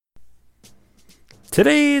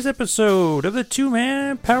Today's episode of the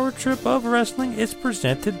two-man power trip of wrestling is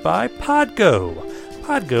presented by Podgo.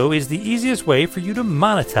 Podgo is the easiest way for you to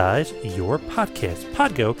monetize your podcast.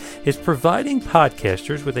 Podgo is providing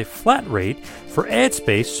podcasters with a flat rate for ad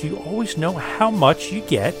space, so you always know how much you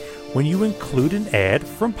get when you include an ad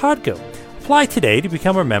from Podgo. Apply today to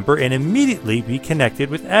become a member and immediately be connected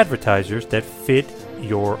with advertisers that fit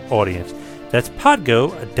your audience. That's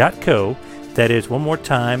podgo.co. That is, one more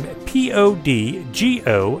time, podgo.co.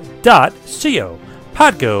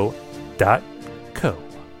 Podgo.co.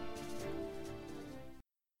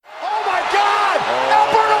 Oh my God!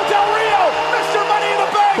 Alberto Del Rio, Mr. Money in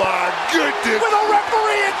the Bank! My goodness! With a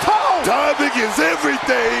referee in tow! Timing is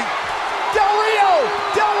everything! Del Rio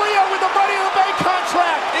with the Money in the Bank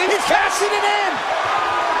contract! He's cashing it in!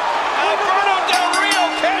 Alberto Del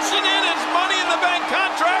Rio cashing in his Money in the Bank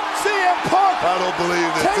contract! CM Punk! I don't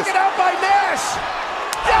believe this. Taken out by Nash!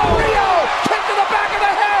 Del Rio! Kick to the back of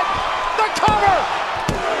the head! The cover!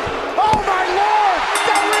 Oh my Lord!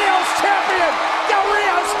 Del Rio's champion! Del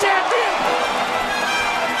Rio's champion!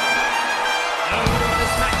 Now for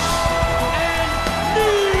this match, and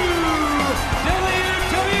new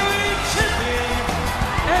WWE Champion,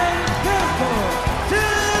 Alberto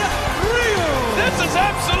Del Rio! This is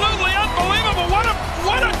absolutely unbelievable! What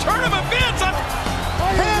a turn of events!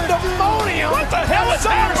 Pandemonium! What the hell is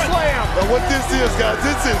happening? SummerSlam! Now what this is, guys,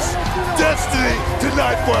 this is destiny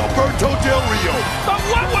tonight for Alberto Del Rio. But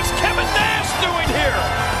what was Kevin Nash doing here?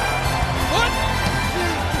 What?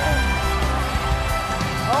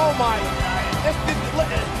 Oh my!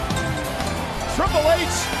 Triple H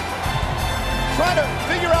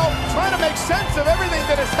trying to make sense of everything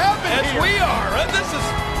that has happened As here. we are.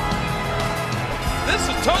 This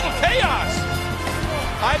is total chaos.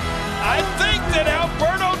 I think that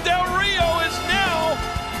Alberto Del Rio is now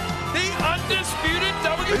the undisputed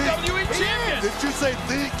WWE champion. Did you say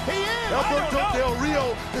think? He is. Alberto I don't Del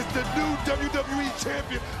Rio is the new WWE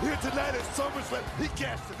champion here tonight at SummerSlam. He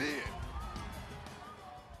cashed it in.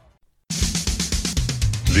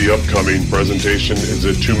 The upcoming presentation is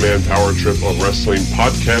a two-man power trip of wrestling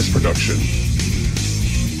podcast production.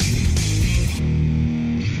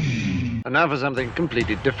 And now for something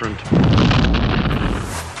completely different.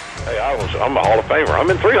 Hey, I'm a Hall of Famer.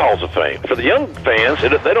 I'm in 3 Halls of Fame. For the young fans,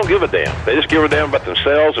 they don't give a damn. They just give a damn about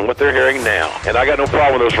themselves and what they're hearing now. And I got no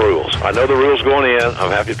problem with those rules. I know the rules going in.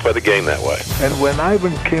 I'm happy to play the game that way. And when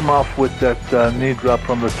Ivan came off with that knee drop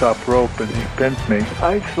from the top rope and he pinned me,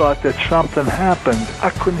 I thought that something happened.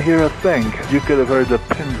 I couldn't hear a thing. You could have heard the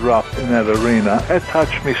pin drop in that arena. It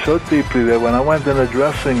touched me so deeply that when I went in the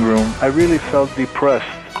dressing room, I really felt depressed.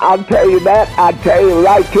 I'll tell you that. I'll tell you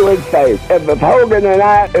right to his face. If Hogan and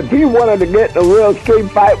if he wanted to get in a real street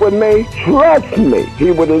fight with me, trust me, he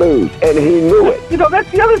would lose. And he knew it. You know, that's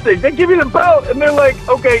the other thing. They give you the belt, and they're like,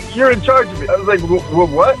 okay, you're in charge of it. I was like,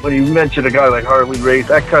 what? When you mention a guy like Harley Race,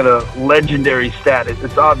 that kind of legendary status,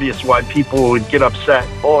 it's obvious why people would get upset.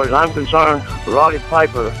 As far as I'm concerned, Roddy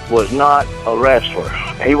Piper was not a wrestler.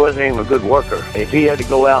 He wasn't even a good worker. If he had to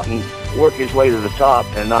go out and work his way to the top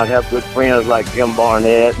and not have good friends like Jim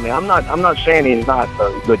Barnett. I mean, I'm not saying he's not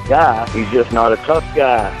a good guy. He's just not a tough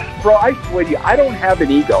guy. Bro, I swear to you, I don't have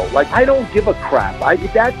an ego. Like, I don't give a crap.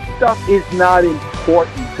 That stuff is not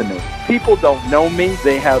important to me. People don't know me.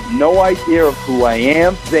 They have no idea of who I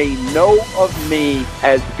am. They know of me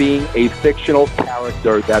as being a fictional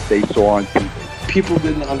character that they saw on TV. People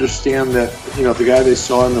didn't understand that, the guy they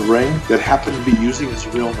saw in the ring that happened to be using his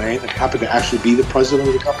real name, that happened to actually be the president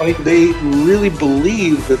of the company, they really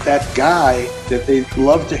believed that guy that they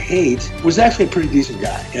loved to hate was actually a pretty decent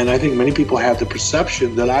guy. And I think many people had the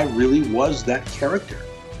perception that I really was that character.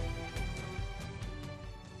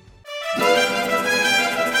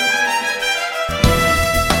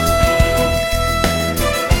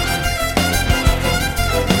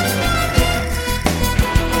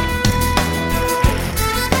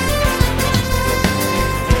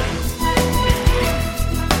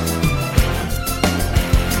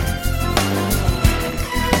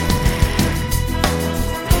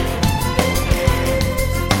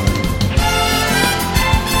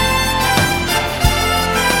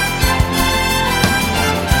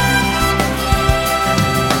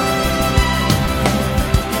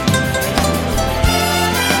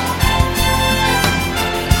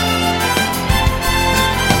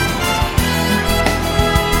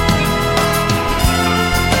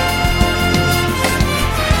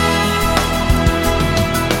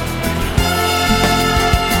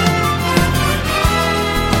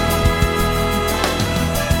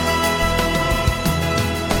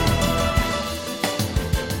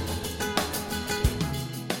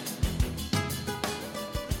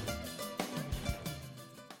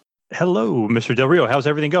 Hello, Mr. Del Rio. How's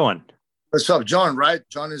everything going? What's up, John, right?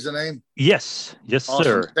 John is the name? Yes, Awesome.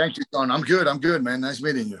 sir. Thank you, John. I'm good, man. Nice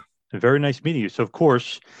meeting you. Very nice meeting you. So, of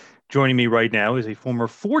course, joining me right now is a former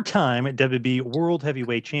 4-time WWE World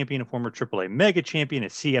Heavyweight Champion, a former AAA Mega Champion, a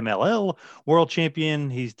CMLL World Champion.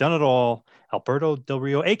 He's done it all. Alberto Del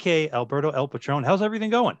Rio, a.k.a. Alberto El Patron. How's everything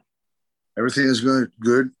going? Everything is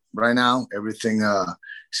good right now. Everything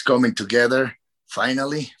is coming together.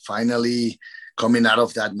 Finally coming out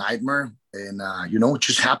of that nightmare. And,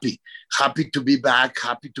 just happy to be back,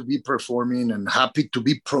 happy to be performing, and happy to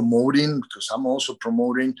be promoting, because I'm also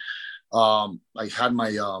promoting. I had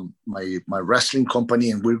my wrestling company,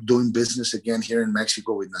 and we're doing business again here in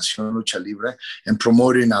Mexico with Nación Lucha Libre, and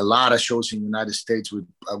promoting a lot of shows in the United States with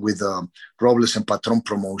Robles and Patron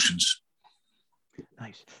Promotions.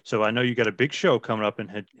 Nice. So I know you got a big show coming up in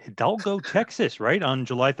Hidalgo, Texas, right? On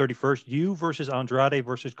July 31st, you versus Andrade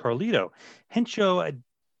versus Carlito. Hencho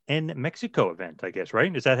and Mexico event, I guess,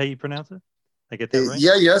 right? Is that how you pronounce it? I get that right?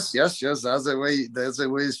 Yes. That's the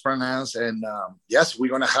way it's pronounced. And yes,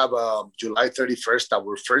 we're gonna have July 31st,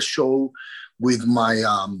 our first show with my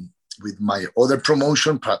other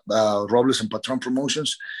promotion, Robles and Patron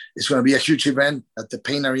Promotions. It's gonna be a huge event at the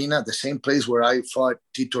Pain Arena, the same place where I fought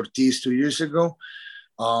Tito Ortiz 2 years ago.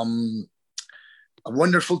 A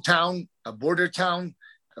wonderful town, a border town.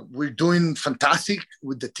 We're doing fantastic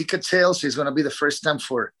with the ticket sales. It's gonna be the first time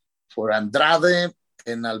for Andrade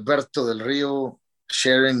and Alberto Del Rio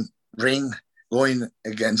sharing ring, going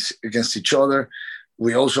against each other.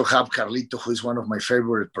 We also have Carlito, who is one of my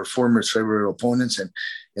favorite performers, favorite opponents, and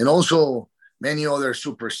also many other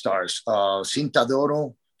superstars. Cinta de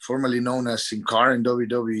Oro, formerly known as Sin Cara in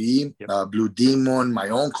WWE, Blue Demon, my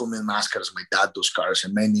uncle Mil Máscaras, my dad Dos Caras,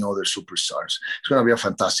 and many other superstars. It's going to be a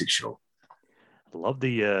fantastic show. I love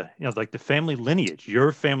the, like the family lineage,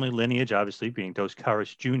 your family lineage, obviously being Dos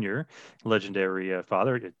Caras Jr., legendary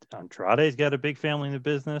father. Andrade's got a big family in the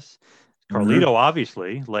business. Carlito,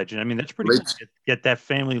 obviously, legend. I mean, that's pretty cool to get that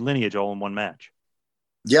family lineage all in one match.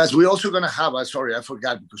 Yes, we're also going to have, sorry, I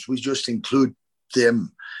forgot, because we just include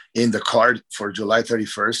them in the card for July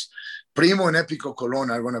 31st. Primo and Epico Colon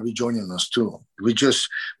are going to be joining us too. We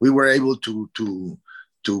were able to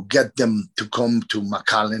get them to come to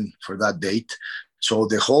McAllen for that date. So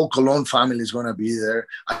the whole Colon family is going to be there.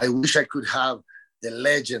 I wish I could have the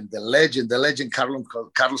legend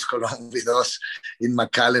Carlos Colon with us in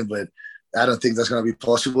McAllen, but I don't think that's going to be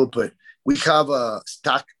possible. But we have a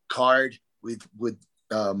stack card with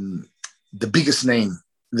the biggest names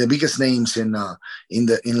in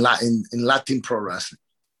Latin pro wrestling.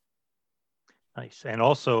 Nice. And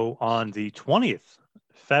also on the 20th,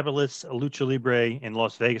 Fabulous Lucha Libre in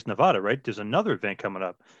Las Vegas, Nevada, right? There's another event coming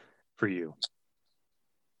up for you.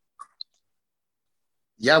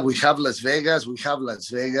 Yeah, we have Las Vegas.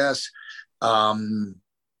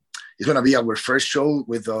 It's going to be our first show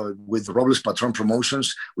with Robles Patron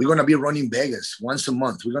Promotions. We're going to be running Vegas once a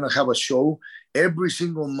month. We're going to have a show every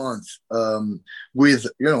single month with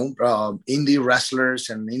indie wrestlers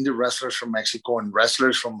from Mexico and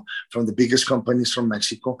wrestlers from the biggest companies from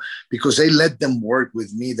Mexico, because they let them work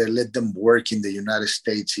with me. They let them work in the United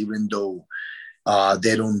States, even though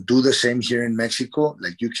they don't do the same here in Mexico.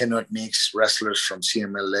 Like, you cannot mix wrestlers from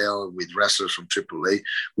CMLL with wrestlers from AAA.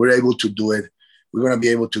 We're able to do it. We're going to be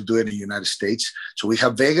able to do it in the United States. So we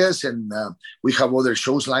have Vegas, and we have other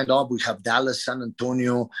shows lined up. We have Dallas, San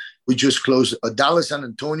Antonio. We just closed Dallas, San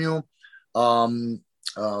Antonio. I'm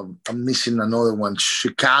missing another one,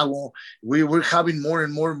 Chicago. We're having more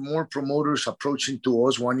and more promoters approaching to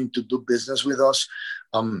us, wanting to do business with us.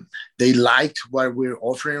 They like what we're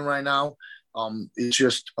offering right now. It's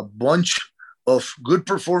just a bunch of good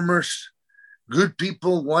performers, good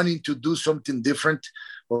people wanting to do something different.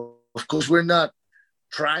 Of course, we're not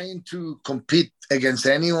trying to compete against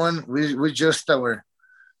anyone. We're just our.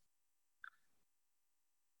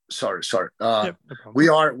 Sorry.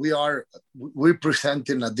 We're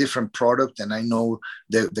presenting a different product, and I know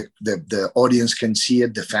the audience can see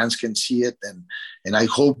it, the fans can see it, and I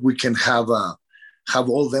hope we can have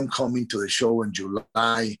all them coming to the show in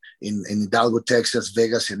July in Hidalgo, Texas,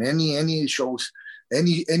 Vegas, and any shows,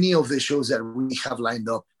 any of the shows that we have lined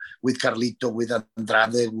up with Carlito, with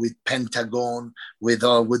Andrade, with Pentagon, with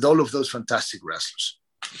all of those fantastic wrestlers.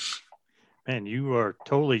 Man, you're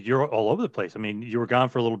all over the place. I mean, you were gone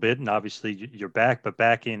for a little bit, and obviously you're back, but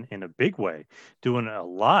back in a big way, doing a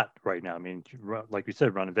lot right now. I mean, like you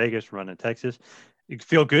said, running Vegas, running Texas. You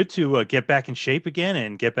feel good to get back in shape again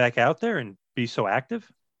and get back out there and be so active?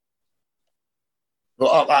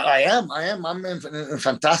 Well, I am. I'm in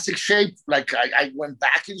fantastic shape. Like, I went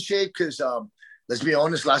back in shape because let's be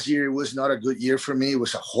honest, last year it was not a good year for me. It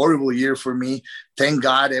was a horrible year for me. Thank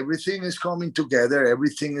God everything is coming together.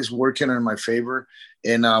 Everything is working in my favor.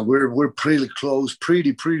 And we're pretty close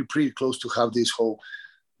to have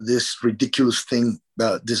this ridiculous thing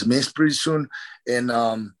dismissed pretty soon. And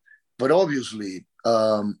but obviously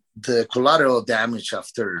the collateral damage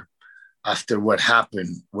after what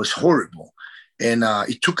happened was horrible. And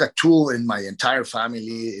it took a toll in my entire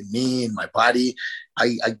family, in me, in my body.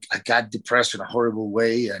 I got depressed in a horrible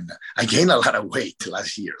way, and I gained a lot of weight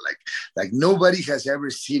last year. Like nobody has ever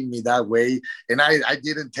seen me that way. And I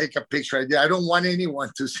didn't take a picture. I don't want anyone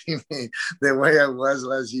to see me the way I was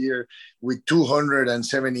last year with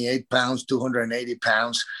 278 pounds, 280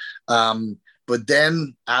 pounds. But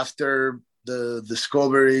then after the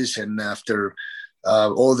discoveries and after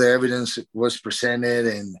all the evidence was presented,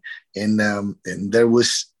 and there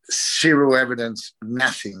was zero evidence,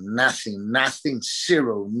 nothing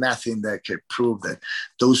that could prove that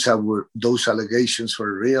those allegations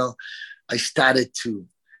were real. I started to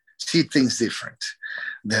see things different.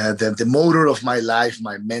 The motor of my life,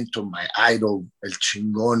 my mentor, my idol, El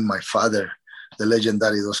Chingon, my father, the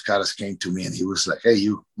legendary Dos Caras, came to me and he was like, "Hey,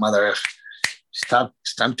 you mother F, stop!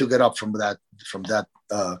 It's time to get up from that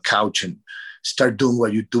couch and start doing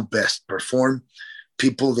what you do best. Perform.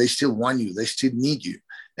 People, they still want you. They still need you.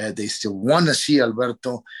 They still want to see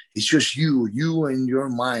Alberto. It's just you in your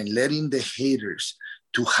mind, letting the haters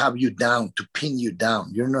to have you down, to pin you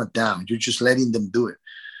down. You're not down. You're just letting them do it.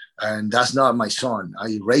 And that's not my son.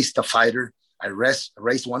 I raised a fighter. I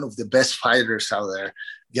raised one of the best fighters out there.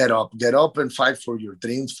 Get up and fight for your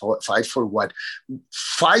dreams. Fight for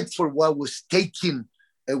what was taken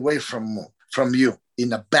away from you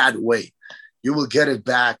in a bad way. You will get it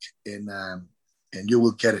back, and you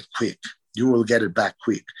will get it quick. You will get it back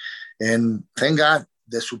quick. And thank God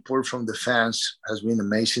the support from the fans has been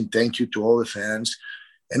amazing. Thank you to all the fans.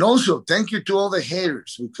 And also thank you to all the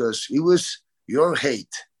haters, because it was your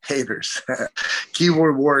haters,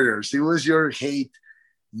 keyboard warriors. It was your hate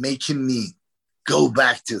making me go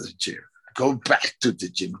back to the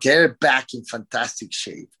gym, get it back in fantastic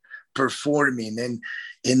shape, performing.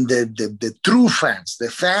 And the true fans, the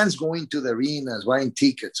fans going to the arenas, buying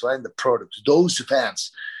tickets, buying the products, those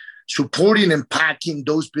fans supporting and packing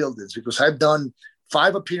those buildings, because I've done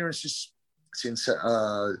 5 appearances since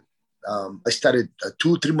I started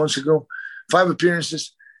 2-3 months ago. 5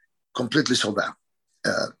 appearances, completely sold out.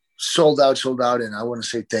 Sold out, and I want to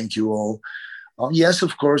say thank you all. Yes,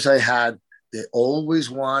 of course, I had always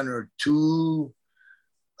 1 or 2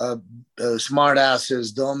 smart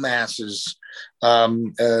asses, dumb asses,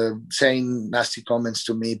 saying nasty comments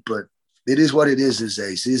to me, but it is what it is these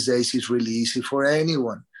days. These days it's really easy for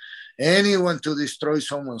anyone to destroy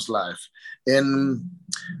someone's life. And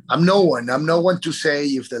I'm no one to say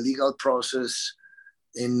if the legal process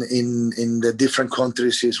in the different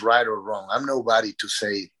countries is right or wrong. I'm nobody to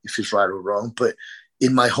say if it's right or wrong, but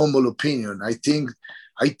in my humble opinion, I think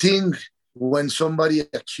when somebody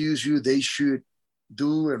accuses you, they should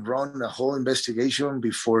do and run a whole investigation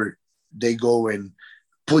before they go and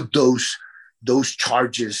put those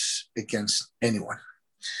charges against anyone.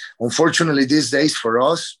 Unfortunately, these days for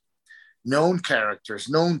us, known characters,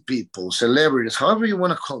 known people, celebrities, however you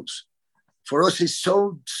want to call us, for us it's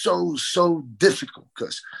so difficult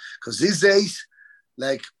because these days,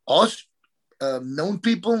 like us, known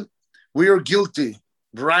people, we are guilty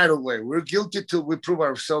right away. We're guilty till we prove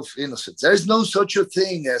ourselves innocent. There's no such a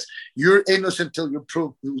thing as you're innocent till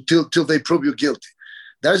they prove you guilty.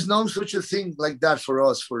 There's no such a thing like that for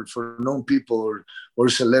us, for known people or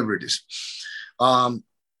celebrities.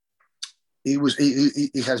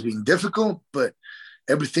 It has been difficult, but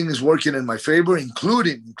everything is working in my favor,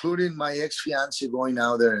 including my ex-fiance going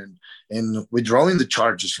out there and withdrawing the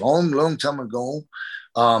charges long time ago,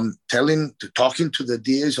 talking to the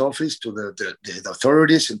DA's office, to the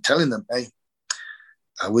authorities, and telling them, hey,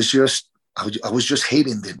 I was just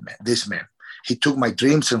hating this man. He took my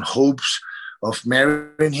dreams and hopes of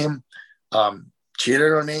marrying him,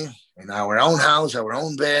 cheated on me in our own house, our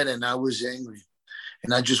own bed, and I was angry.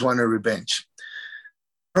 And I just wanted revenge.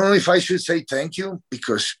 I don't know if I should say thank you,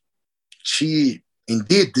 because she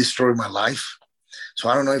indeed destroyed my life. So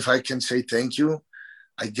I don't know if I can say thank you.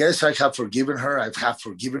 I guess I have forgiven her. I have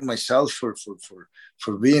forgiven myself for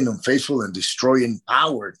being unfaithful and destroying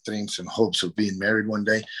our dreams and hopes of being married one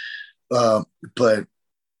day. But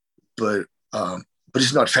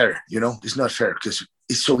it's not fair, It's not fair because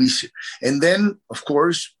it's so easy. And then, of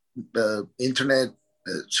course, internet,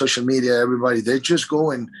 social media, everybody, they just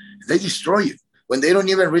go and they destroy you when they don't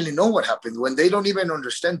even really know what happened, when they don't even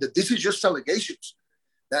understand that this is just allegations.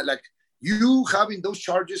 That, like, You having those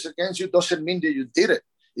charges against you doesn't mean that you did it.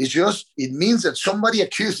 It means that somebody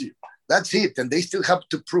accused you. That's it. And they still have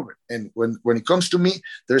to prove it. And when it comes to me,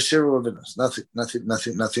 there's zero evidence. Nothing.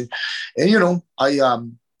 And,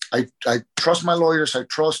 I trust my lawyers. I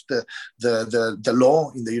trust the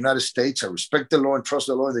law in the United States. I respect the law and trust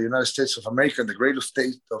the law in the United States of America, the great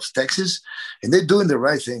state of Texas. And they're doing the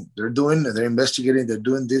right thing. They're investigating. They're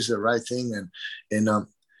doing the right thing. And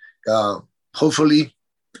hopefully,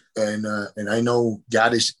 and I know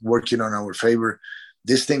God is working on our favor.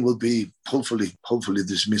 This thing will be hopefully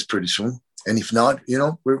dismissed pretty soon. And if not,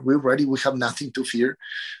 we're ready. We have nothing to fear.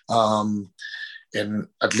 And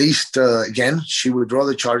at least, again, she withdrew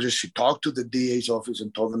the charges. She talked to the DA's office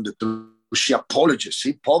and told them that she apologized.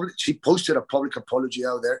 She posted a public apology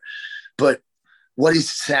out there. But what is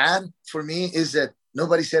sad for me is that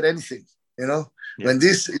nobody said anything. Yeah. When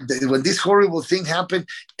this horrible thing happened,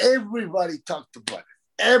 everybody talked about it.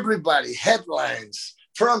 Everybody, headlines,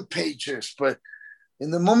 front pages. But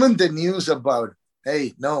in the moment the news about,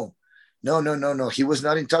 hey, no, he was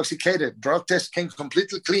not intoxicated. Drug test came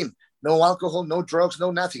completely clean. No alcohol, no drugs, no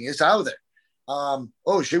nothing. It's out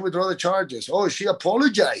there. She withdrew the charges. She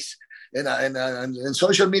apologized. And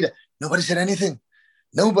social media, nobody said anything.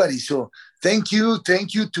 Nobody. So thank you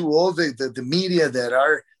to all the media that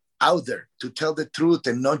are out there to tell the truth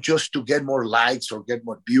and not just to get more likes or get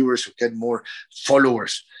more viewers or get more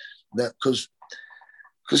followers. Because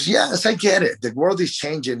yes, I get it. The world is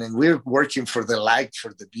changing and we're working for the likes,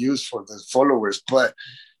 for the views, for the followers. But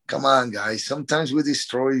come on, guys. Sometimes we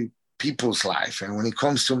destroy people's life. And when it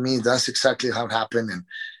comes to me, that's exactly how it happened.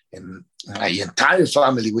 And my entire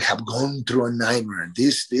family, we have gone through a nightmare.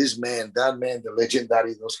 This man, that man, the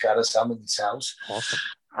legendary Dos Caras Family's house. Awesome.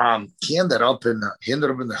 He ended up in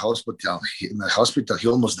the hospital. He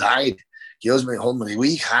almost died.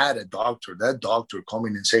 We had a doctor. That doctor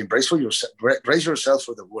coming and saying, brace yourself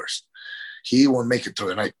for the worst. He won't make it through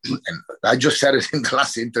the night. And I just said it in the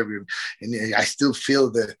last interview, and I still feel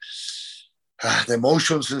the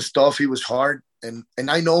emotions and stuff. It was hard. And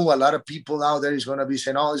I know a lot of people out there is going to be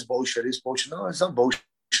saying, it's bullshit. No, it's not bullshit.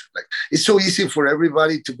 Like, it's so easy for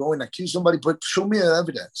everybody to go and accuse somebody, but show me the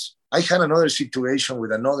evidence. I had another situation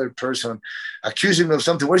with another person accusing me of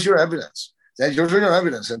something. Where's your evidence? There's your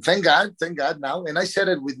evidence. And thank God now. And I said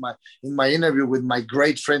it in my interview with my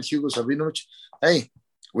great friend, Hugo Sabinovich. Hey,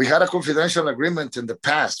 we had a confidential agreement in the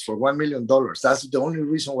past for $1 million. That's the only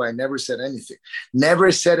reason why I never said anything.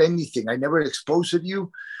 I never exposed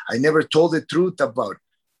you. I never told the truth about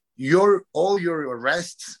all your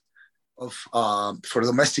arrests for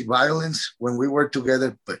domestic violence when we were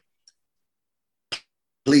together. But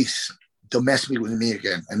please don't mess with me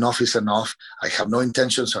again. Enough is enough. I have no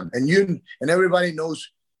intentions on. And everybody knows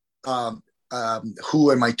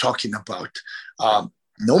who am I talking about.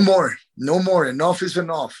 No more. Enough is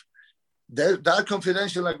enough. That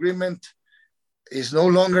confidential agreement is no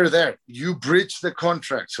longer there. You breached the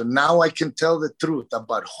contract. So now I can tell the truth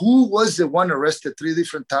about who was the one arrested 3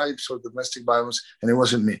 different types of domestic violence, and it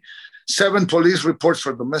wasn't me. 7 police reports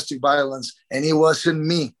for domestic violence, and it wasn't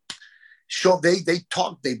me. So they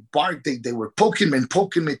talked, they barked, they were poking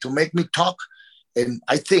me to make me talk. And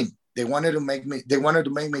I think they wanted to make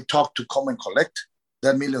me talk to come and collect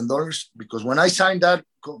that $1 million, because when I signed that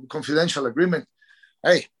confidential agreement,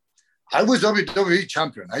 hey, I was WWE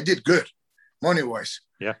champion. I did good, money-wise.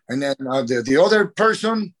 Yeah. And then the other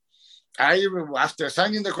person, after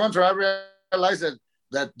signing the contract, I realized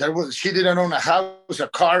that she didn't own a house, a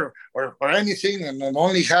car, or anything, and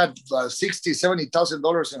only had $60,000,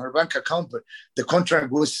 $70,000 in her bank account. But the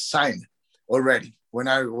contract was signed already when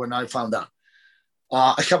I found out.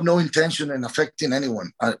 I have no intention in affecting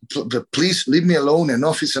anyone. Please leave me alone.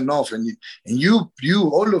 Enough is enough. And you,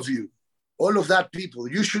 all of that people,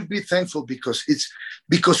 you should be thankful, because it's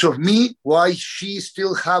because of me why she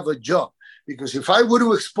still have a job. Because if I would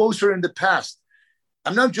have exposed her in the past,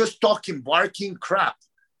 I'm not just talking barking crap.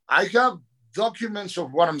 I have documents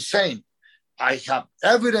of what I'm saying. I have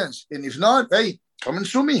evidence. And if not, hey, come and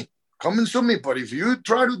sue me. But if you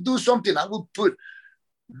try to do something, I will put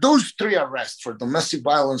those 3 arrests for domestic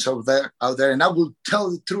violence out there, and I will tell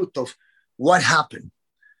the truth of what happened,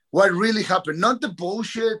 what really happened, not the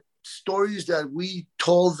bullshit stories that we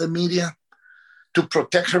told the media to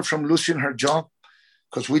protect her from losing her job,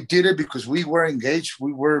 because we did it because we were engaged.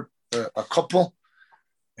 We were a couple,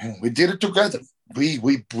 and we did it together. We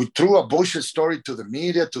threw a bullshit story to the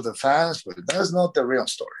media, to the fans, but that's not the real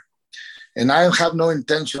story. And I have no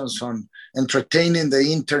intentions on entertaining the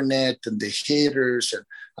internet and the haters, and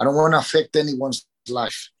I don't want to affect anyone's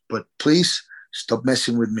life. But please stop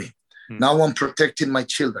messing with me. Now I'm protecting my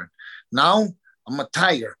children. Now I'm a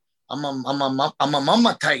tiger. I'm a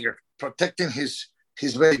mama tiger protecting his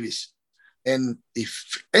babies. And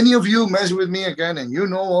if any of you mess with me again and you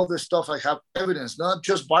know all this stuff, I have evidence, not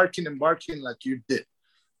just barking and barking like you did.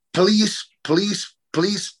 Please, please,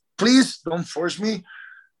 please, please don't force me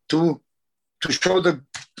to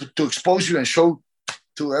expose you and show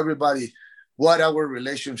to everybody what our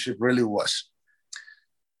relationship really was.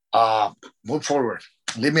 Move forward.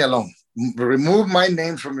 Leave me alone. Remove my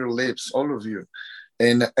name from your lips, all of you.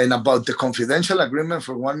 And about the confidential agreement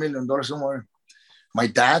for $1 million or more. My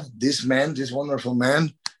dad, this wonderful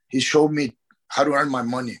man, he showed me how to earn my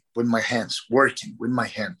money with my hands, working with my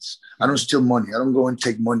hands. I don't steal money. I don't go and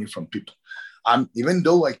take money from people. Even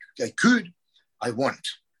though I could, I won't.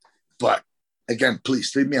 But again,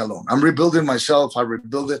 please leave me alone. I'm rebuilding myself. I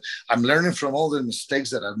rebuild it. I'm learning from all the mistakes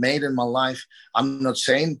that I've made in my life. I'm not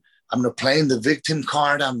playing the victim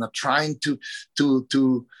card. I'm not trying to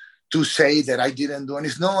say that I didn't do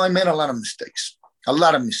anything. No, I made a lot of mistakes.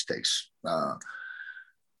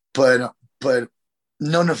 But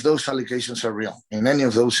none of those allegations are real in any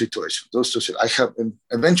of those situations. I have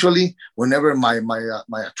eventually, whenever my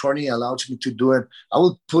attorney allows me to do it, I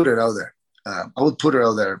will put it out there.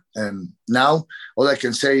 And now all I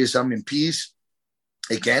can say is I'm in peace.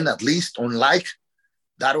 Again, at least, unlike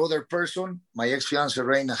that other person, my ex-fiancée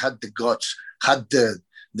Reina had the guts, had the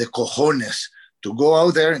cojones to go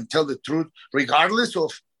out there and tell the truth, regardless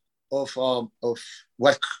of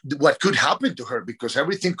what could happen to her, because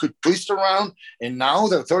everything could twist around and now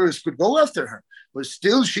the authorities could go after her. But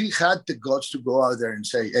still, she had the guts to go out there and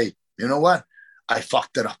say, hey, you know what? I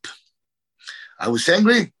fucked it up. I was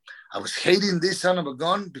angry. I was hating this son of a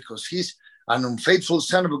gun because he's an unfaithful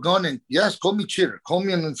son of a gun. And yes, call me cheater, call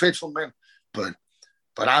me an unfaithful man. But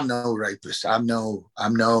I'm no rapist. I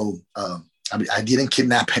didn't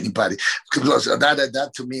kidnap anybody. Because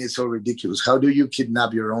that to me is so ridiculous. How do you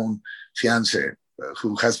kidnap your own fiancé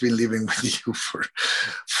who has been living with you for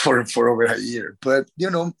over a year? But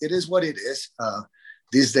it is what it is.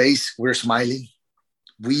 These days we're smiling.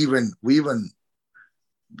 We're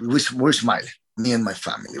smiling. Me and my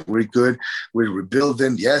family, we're good. We're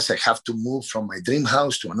rebuilding. Yes, I have to move from my dream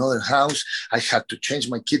house to another house. I had to change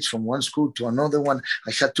my kids from one school to another one.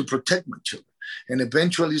 I had to protect my children. And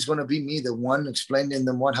eventually it's going to be me, the one explaining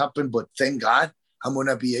them what happened. But thank God, I'm going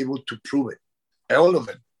to be able to prove it. All of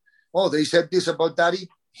it. Oh, they said this about daddy.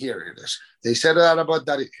 Here it is. They said that about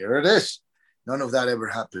daddy. Here it is. None of that ever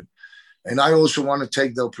happened. And I also want to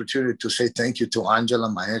take the opportunity to say thank you to Angela,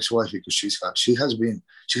 my ex-wife, because she has been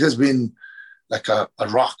like a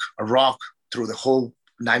rock through the whole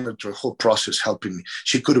nightmare, through the whole process, helping me.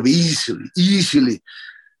 She could have easily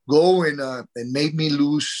go and made me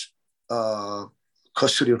lose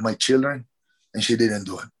custody of my children, and she didn't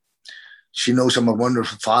do it. She knows I'm a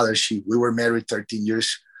wonderful father. We were married 13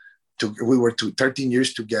 years. We were 13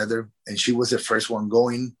 years together, and she was the first one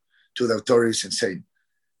going to the authorities and saying,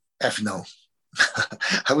 F no.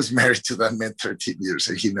 I was married to that man 13 years,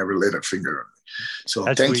 and he never laid a finger on me. So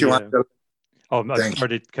thank you, Angela. I'm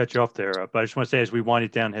sorry to cut you off there, but I just want to say, as we wind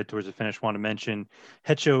it down, head towards the finish, I want to mention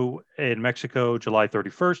Het Show in Mexico, July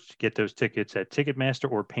 31st. Get those tickets at Ticketmaster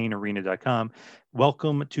or PainArena.com.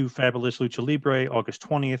 Welcome to Fabulous Lucha Libre, August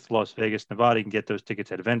 20th, Las Vegas, Nevada. You can get those tickets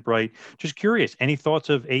at Eventbrite. Just curious, any thoughts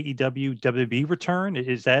of AEW, WWE return?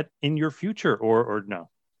 Is that in your future or no?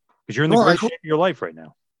 Because you're in the great shape of your life right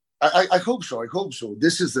now. I hope so.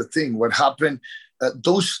 This is the thing. What happened?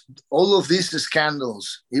 All of these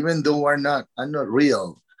scandals, even though are not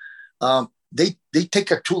real, they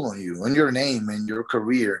take a toll on you, on your name and your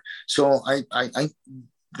career. So I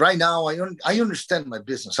right now I understand my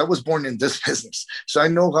business. I was born in this business, so I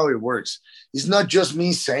know how it works. It's not just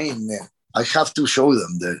me saying that. I have to show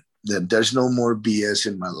them that there's no more BS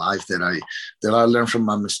in my life. That I learned from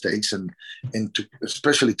my mistakes and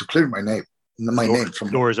especially to clear my name.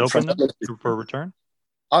 From doors open for a return.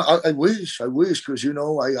 I wish, because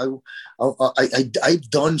I've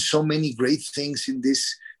done so many great things in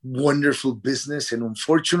this wonderful business, and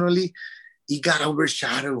unfortunately, it got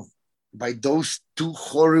overshadowed by those 2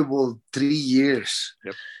 horrible 3 years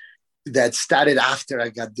that started after I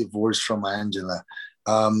got divorced from Angela.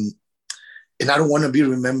 And I don't want to be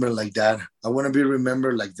remembered like that. I want to be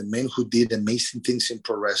remembered like the man who did amazing things in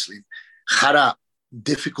pro wrestling, had a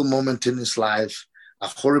difficult moment in his life, a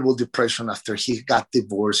horrible depression after he got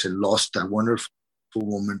divorced and lost a wonderful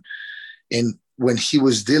woman. And when he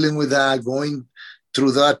was dealing with that, going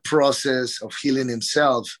through that process of healing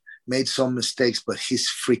himself, made some mistakes, but he's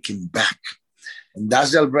freaking back. And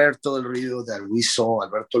that's the Alberto Del Rio that we saw,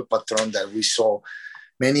 Alberto El Patron that we saw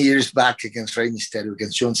many years back against Rey Mysterio,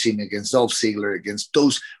 against John Cena, against Dolph Ziggler, against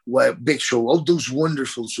those Big Show, all those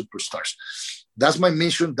wonderful superstars. That's my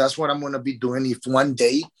mission. That's what I'm going to be doing. If one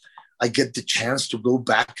day I get the chance to go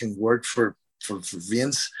back and work for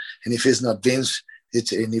Vince, and if it's not Vince,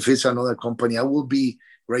 and if it's another company, I will be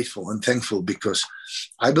grateful and thankful because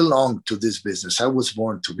I belong to this business. I was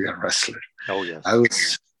born to be a wrestler. Oh,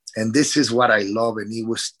 yes. And this is what I love, and it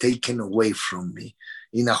was taken away from me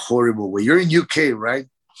in a horrible way. You're in UK, right?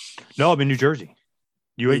 No, I'm in New Jersey.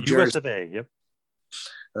 US of A, yep.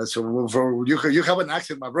 So you have an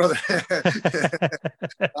accent, my brother.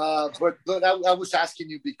 but I was asking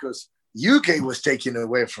you because UK was taken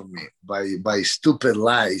away from me by stupid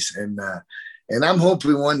lies, and I'm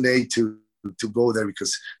hoping one day to go there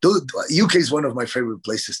because UK is one of my favorite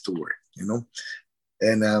places to work,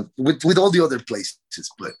 and with all the other places.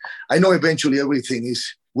 But I know eventually everything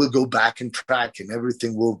will go back in track and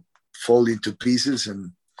everything will fall into pieces.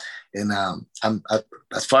 And I'm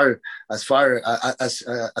as far as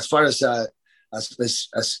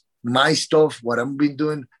my stuff, what I've been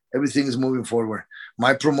doing, everything is moving forward.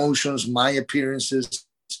 My promotions, my appearances.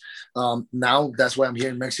 Now that's why I'm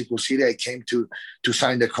here in Mexico City. I came to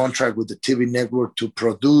sign the contract with the TV network to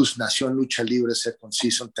produce Nación Lucha Libre second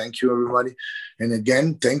season. Thank you, everybody. And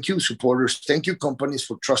again, thank you, supporters. Thank you, companies,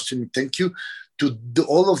 for trusting me. Thank you to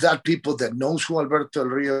all of that people that knows who Alberto Del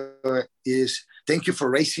Rio is. Thank you for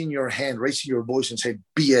raising your hand, raising your voice and say,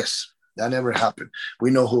 BS, that never happened. We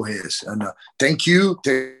know who he is. And thank you.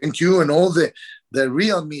 And all the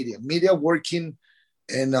real media working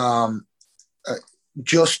and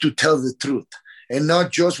just to tell the truth and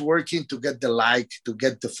not just working to get the to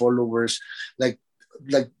get the followers, like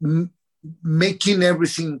making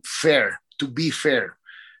everything fair, to be fair.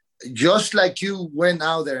 Just like you went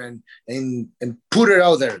out there and put it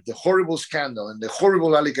out there, the horrible scandal and the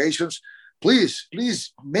horrible allegations, please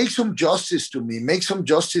make some justice to me. Make some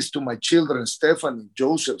justice to my children, Stefan,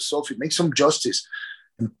 Joseph, Sophie. Make some justice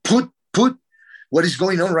and put what is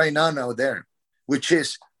going on right now there, which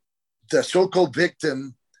is the so-called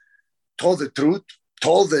victim told the truth,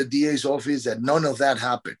 told the DA's office that none of that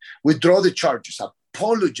happened. Withdraw the charges.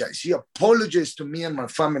 Apologize. He apologized to me and my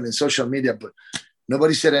family in social media, but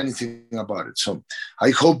nobody said anything about it. So I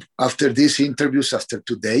hope after these interviews, after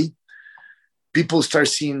today, people start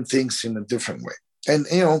seeing things in a different way. And,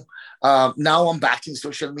 now I'm back in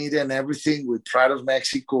social media and everything with Pride of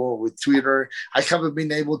Mexico, with Twitter. I haven't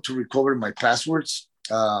been able to recover my passwords.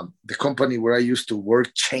 The company where I used to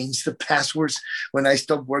work changed the passwords when I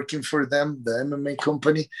stopped working for them, the MMA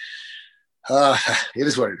company. It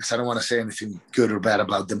is what it is. I don't want to say anything good or bad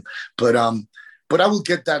about them, but I will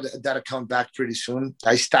get that account back pretty soon.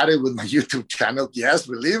 I started with my YouTube channel. Yes,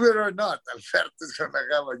 believe it or not, Alberto is going to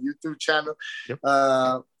have a YouTube channel. Yep.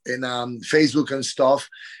 And Facebook and stuff.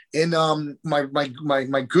 And my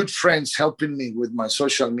good friends helping me with my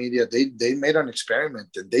social media, they made an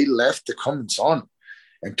experiment and they left the comments on.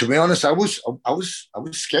 And to be honest, I was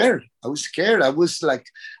scared. I was scared. I was like,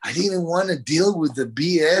 I didn't want to deal with the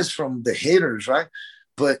BS from the haters, right?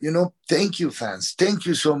 But, thank you, fans. Thank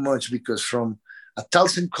you so much, because from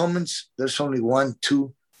 1,000 comments, there's only 1,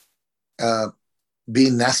 2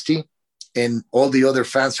 being nasty, and all the other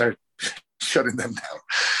fans are shutting them down.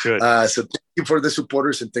 Good. So thank you for the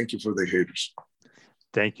supporters and thank you for the haters.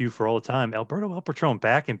 Thank you for all the time. Alberto El Patron,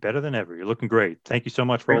 back and better than ever. You're looking great. Thank you so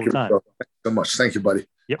much for all the time. Bro. Thank you so much. Thank you, buddy.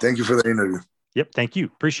 Yep. Thank you for the interview. Yep. Thank you.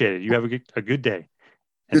 Appreciate it. You have a good day.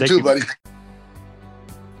 And you too, buddy.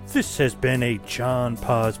 This has been a John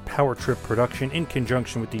Paz Power Trip production in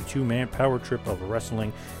conjunction with the Two-Man Power Trip of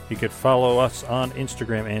Wrestling. You could follow us on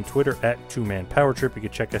Instagram and Twitter at Two-Man Power Trip. You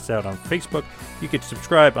could check us out on Facebook. You could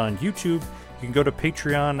subscribe on YouTube. You can go to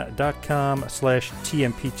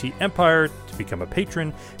patreon.com/TMPT Empire to become a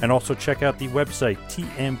patron, and also check out the website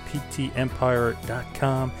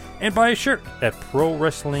tmptempire.com and buy a shirt at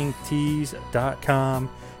prowrestlingtees.com.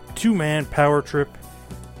 Two-Man Power Trip,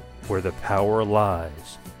 where the power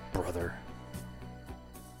lies, brother.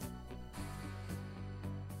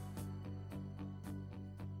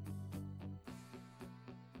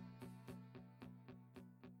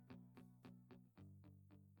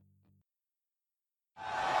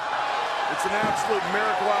 It's an absolute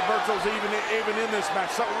miracle Alberto's even in this match.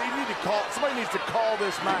 Somebody needs to call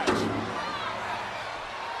this match.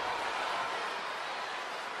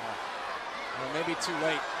 Well, maybe too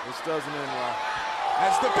late. This doesn't end well.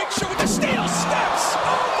 As the Big Show with the steel steps.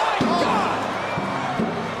 Oh my God!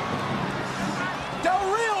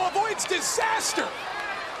 Del Rio avoids disaster.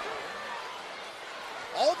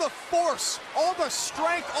 All the force, all the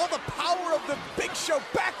strength, all the power of the Big Show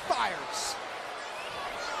backfires.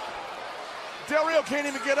 Del Rio can't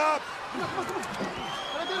even get up.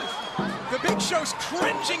 The Big Show's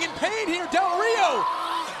cringing in pain here. Del Rio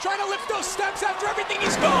trying to lift those steps after everything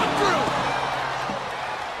he's gone through.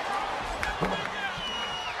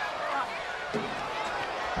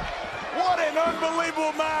 What an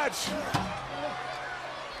unbelievable match.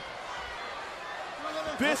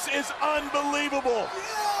 This is unbelievable.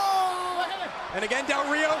 And again, Del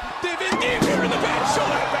Rio, digging deep here in the bad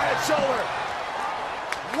shoulder. Bad shoulder.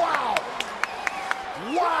 Wow.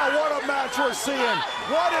 Wow, what a match we're seeing.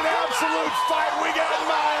 What an absolute fight we got in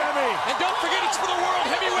Miami. And don't forget, it's for the World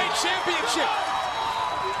Heavyweight Championship.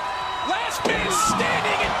 Last man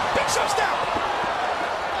standing, and Big Show's down.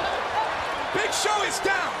 Big Show is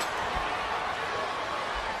down.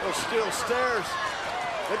 Those steel stairs.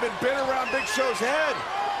 They've been bent around Big Show's head.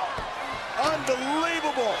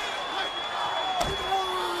 Unbelievable.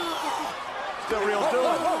 Still real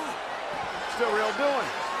doing. Still real doing.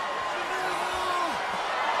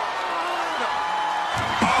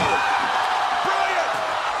 Oh! Brilliant!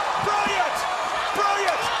 Brilliant!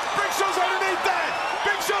 Brilliant! Big Show's underneath that!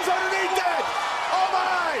 Big Show's underneath that! Oh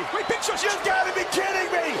my! Wait, Big Show's... You gotta be kidding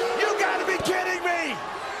me! You gotta be kidding me!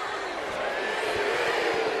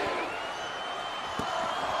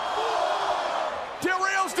 Del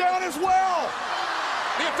Rio's down as well!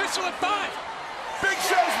 The official at 5. Big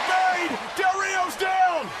Show's buried! Del Rio's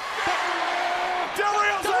down! Del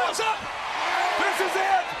Rio's up! This is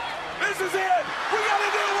it! This is it! We got a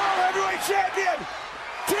new World Heavyweight Champion!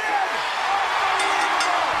 10!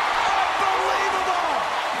 Unbelievable!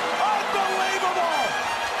 Unbelievable!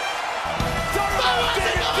 Talk about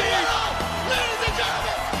digging deep! Ladies and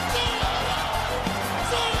gentlemen,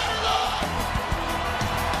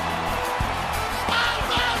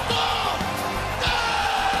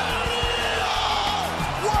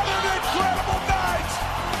 What an incredible night!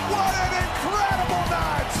 What an incredible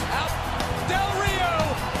night! Del Rio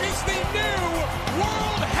is the new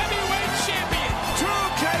World Heavyweight Champion. 2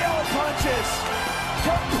 KO punches!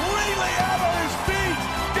 Completely out on his feet!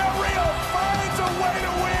 Del Rio finds a way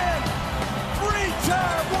to win!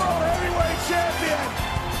 3-time World Heavyweight Champion!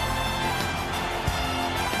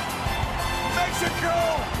 Mexico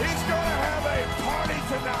is gonna have a party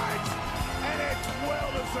tonight! And it's well